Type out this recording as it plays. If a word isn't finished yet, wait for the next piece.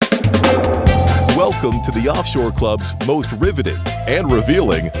Welcome to the Offshore Club's most riveting and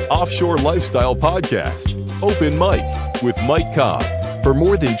revealing offshore lifestyle podcast, Open Mike, with Mike Cobb. For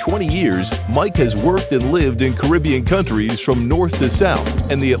more than 20 years, Mike has worked and lived in Caribbean countries from north to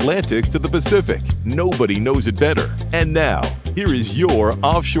south and the Atlantic to the Pacific. Nobody knows it better. And now, here is your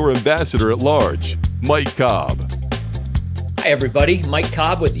offshore ambassador at large, Mike Cobb. Hi, everybody. Mike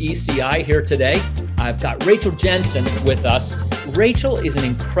Cobb with ECI here today. I've got Rachel Jensen with us. Rachel is an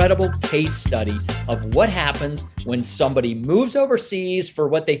incredible case study of what happens when somebody moves overseas for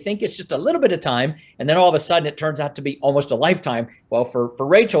what they think is just a little bit of time, and then all of a sudden it turns out to be almost a lifetime. Well, for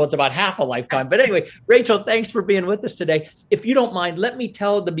Rachel, it's about half a lifetime. But anyway, Rachel, thanks for being with us today. If you don't mind, let me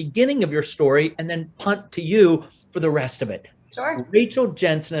tell the beginning of your story and then punt to you for the rest of it. Sure. Rachel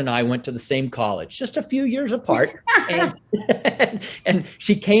Jensen and I went to the same college, just a few years apart, and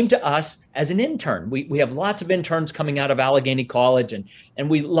she came to us as an intern. We have lots of interns coming out of Allegheny College, and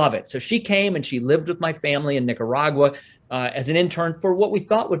we love it. So she came and she lived with my family in Nicaragua as an intern for what we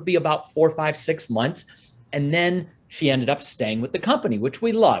thought would be about 4, 5, 6 months, and then she ended up staying with the company, which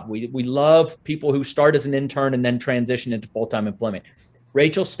we love. We love people who start as an intern and then transition into full-time employment.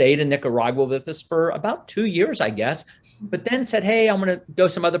 Rachel stayed in Nicaragua with us for about 2 years, I guess, but then said, hey, I'm going to go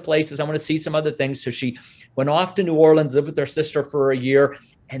some other places. I want to see some other things. So she went off to New Orleans, lived with her sister for a year,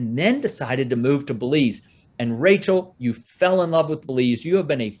 and then decided to move to Belize. And Rachel, you fell in love with Belize. You have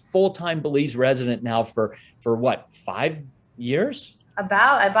been a full-time Belize resident now for what, 5 years? I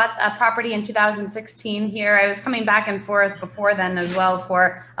bought a property in 2016 here. I was coming back and forth before then as well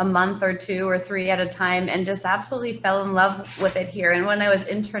for a month or 2 or 3 at a time, and just absolutely fell in love with it here. And when I was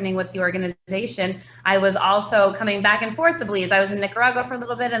interning with the organization, I was also coming back and forth to Belize. I was in Nicaragua for a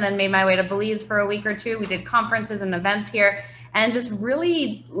little bit and then made my way to Belize for a week or 2. We did conferences and events here and just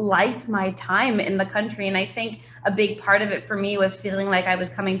really liked my time in the country. And I think a big part of it for me was feeling like I was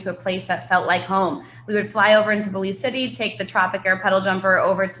coming to a place that felt like home. We would fly over into Belize City, take the Tropic Air pedal jumper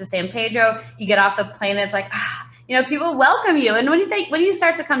over to San Pedro. You get off the plane, it's like, people welcome you. And when you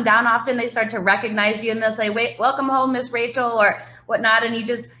start to come down, often they start to recognize you and they'll say, wait, welcome home, Miss Rachel, or whatnot. And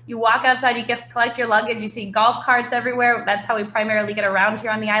you walk outside, you collect your luggage, you see golf carts everywhere. That's how we primarily get around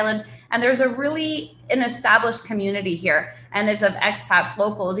here on the island. And there's an established community here. And it's of expats,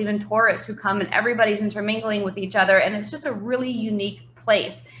 locals, even tourists who come, and everybody's intermingling with each other. And it's just a really unique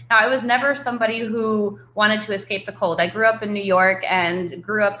place. Now, I was never somebody who wanted to escape the cold. I grew up in New York and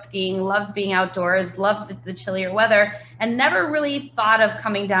grew up skiing, loved being outdoors, loved the chillier weather, and never really thought of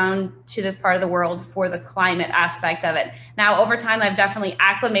coming down to this part of the world for the climate aspect of it. Now, over time, I've definitely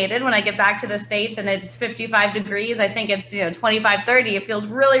acclimated. When I get back to the States and it's 55 degrees, I think it's 25, 30, it feels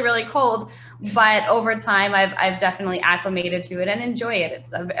really, really cold. But over time, I've definitely acclimated to it and enjoy it.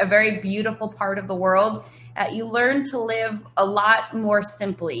 It's a very beautiful part of the world. You learn to live a lot more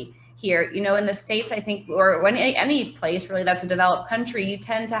simply here. In the States, I think, or any place really that's a developed country, you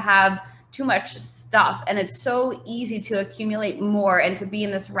tend to have too much stuff, and it's so easy to accumulate more and to be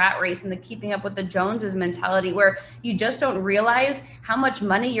in this rat race and the keeping up with the Joneses mentality, where you just don't realize how much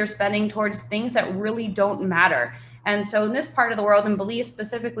money you're spending towards things that really don't matter. And so in this part of the world, in Belize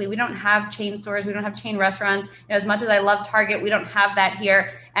specifically, we don't have chain stores, we don't have chain restaurants. As much as I love Target, we don't have that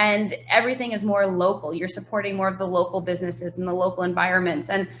here. And everything is more local. You're supporting more of the local businesses and the local environments.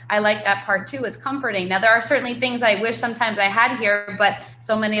 And I like that part too. It's comforting. Now, there are certainly things I wish sometimes I had here, but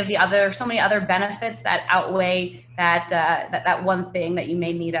so many other benefits that outweigh that one thing that you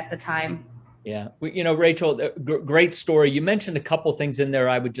may need at the time. Yeah. Rachel, great story. You mentioned a couple things in there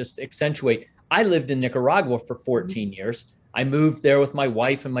I would just accentuate. I lived in Nicaragua for 14 years. I moved there with my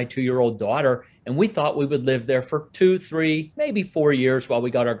wife and my 2-year-old daughter, and we thought we would live there for 2, 3, maybe 4 years while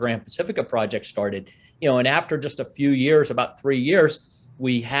we got our Grand Pacifica project started. And after just a few years, about 3 years,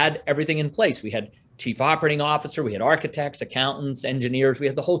 we had everything in place. We had chief operating officer, we had architects, accountants, engineers, we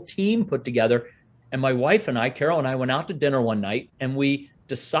had the whole team put together. And my wife and I, Carol and I, went out to dinner one night, and we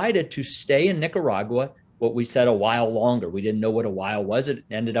decided to stay in Nicaragua, what we said, a while longer. We didn't know what a while was. It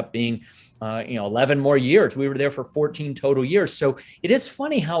ended up being 11 more years. We were there for 14 total years. So it is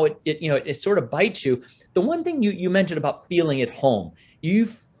funny how it sort of bites you. The one thing you mentioned about feeling at home, you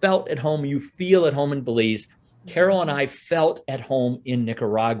felt at home, you feel at home in Belize. Carol and I felt at home in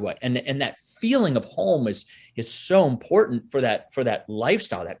Nicaragua. And that feeling of home is so important for that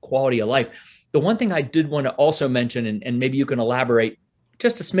lifestyle, that quality of life. The one thing I did want to also mention, and maybe you can elaborate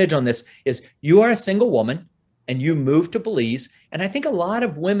just a smidge on this, is you are a single woman and you moved to Belize. And I think a lot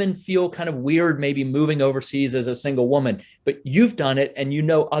of women feel kind of weird maybe moving overseas as a single woman, but you've done it, and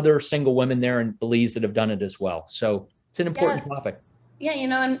other single women there in Belize that have done it as well. So it's an important topic. Yeah,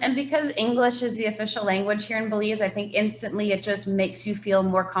 and because English is the official language here in Belize, I think instantly it just makes you feel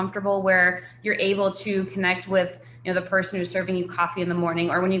more comfortable where you're able to connect with, the person who's serving you coffee in the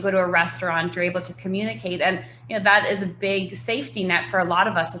morning, or when you go to a restaurant, you're able to communicate. And, that is a big safety net for a lot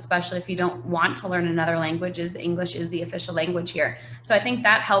of us, especially if you don't want to learn another language, is English is the official language here. So I think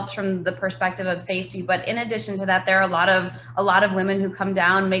that helps from the perspective of safety. But in addition to that, there are a lot of women who come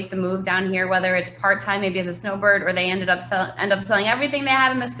down, make the move down here, whether it's part-time, maybe as a snowbird, or they end up selling everything they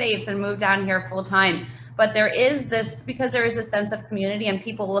had in the States and move down here full-time. But there is this, because there is a sense of community and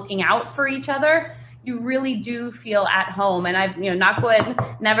people looking out for each other, you really do feel at home. And I've, knock wood,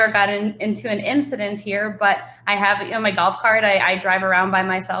 never gotten into an incident here, but I have, my golf cart. I drive around by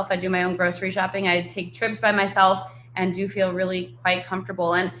myself. I do my own grocery shopping. I take trips by myself and do feel really quite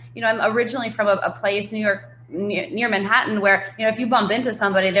comfortable. And, I'm originally from a place, New York, near Manhattan, where, if you bump into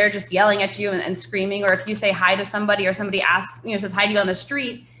somebody, they're just yelling at you and screaming. Or if you say hi to somebody, or somebody asks, says hi to you on the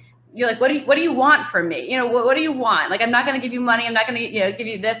street, you're like, what do you want from me? What do you want? Like, I'm not going to give you money. I'm not going to, give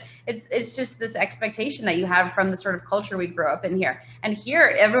you this. It's just this expectation that you have from the sort of culture we grew up in here. And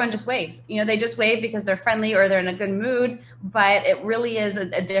here, everyone just waves. They just wave because they're friendly or they're in a good mood. But it really is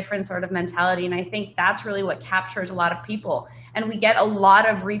a different sort of mentality. And I think that's really what captures a lot of people. And we get a lot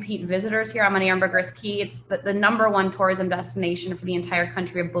of repeat visitors here on Ambergris Caye. It's the number one tourism destination for the entire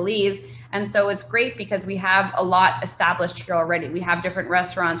country of Belize. And so it's great because we have a lot established here already. We have different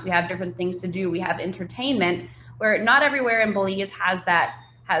restaurants, we have different things to do, we have entertainment, where not everywhere in Belize has that.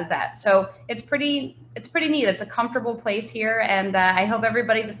 So it's pretty neat. It's a comfortable place here. And I hope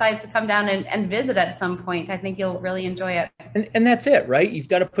everybody decides to come down and visit at some point. I think you'll really enjoy it. And that's it, right? You've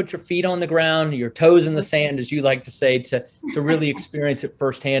got to put your feet on the ground, your toes in the sand, as you like to say, to really experience it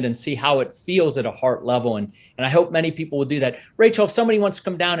firsthand and see how it feels at a heart level. And I hope many people will do that. Rachel, if somebody wants to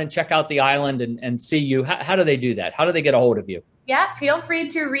come down and check out the island and see you, how do they do that? How do they get a hold of you? Yeah, feel free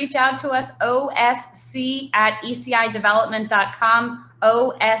to reach out to us, osc@ecidevelopment.com.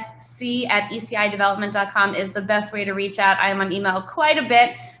 osc@ecidevelopment.com is the best way to reach out. I am on email quite a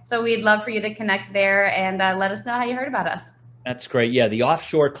bit, so we'd love for you to connect there and let us know how you heard about us. That's great. Yeah, the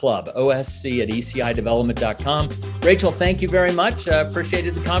Offshore Club, osc@ecidevelopment.com. Rachel, thank you very much.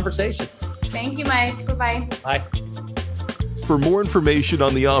 Appreciated the conversation. Thank you, Mike. Bye-bye. Bye. For more information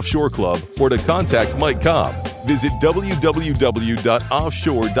on the Offshore Club or to contact Mike Cobb, visit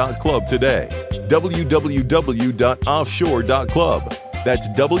www.offshore.club today. www.offshore.club. That's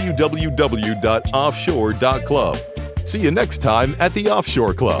www.offshore.club. See you next time at the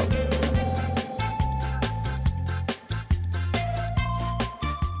Offshore Club.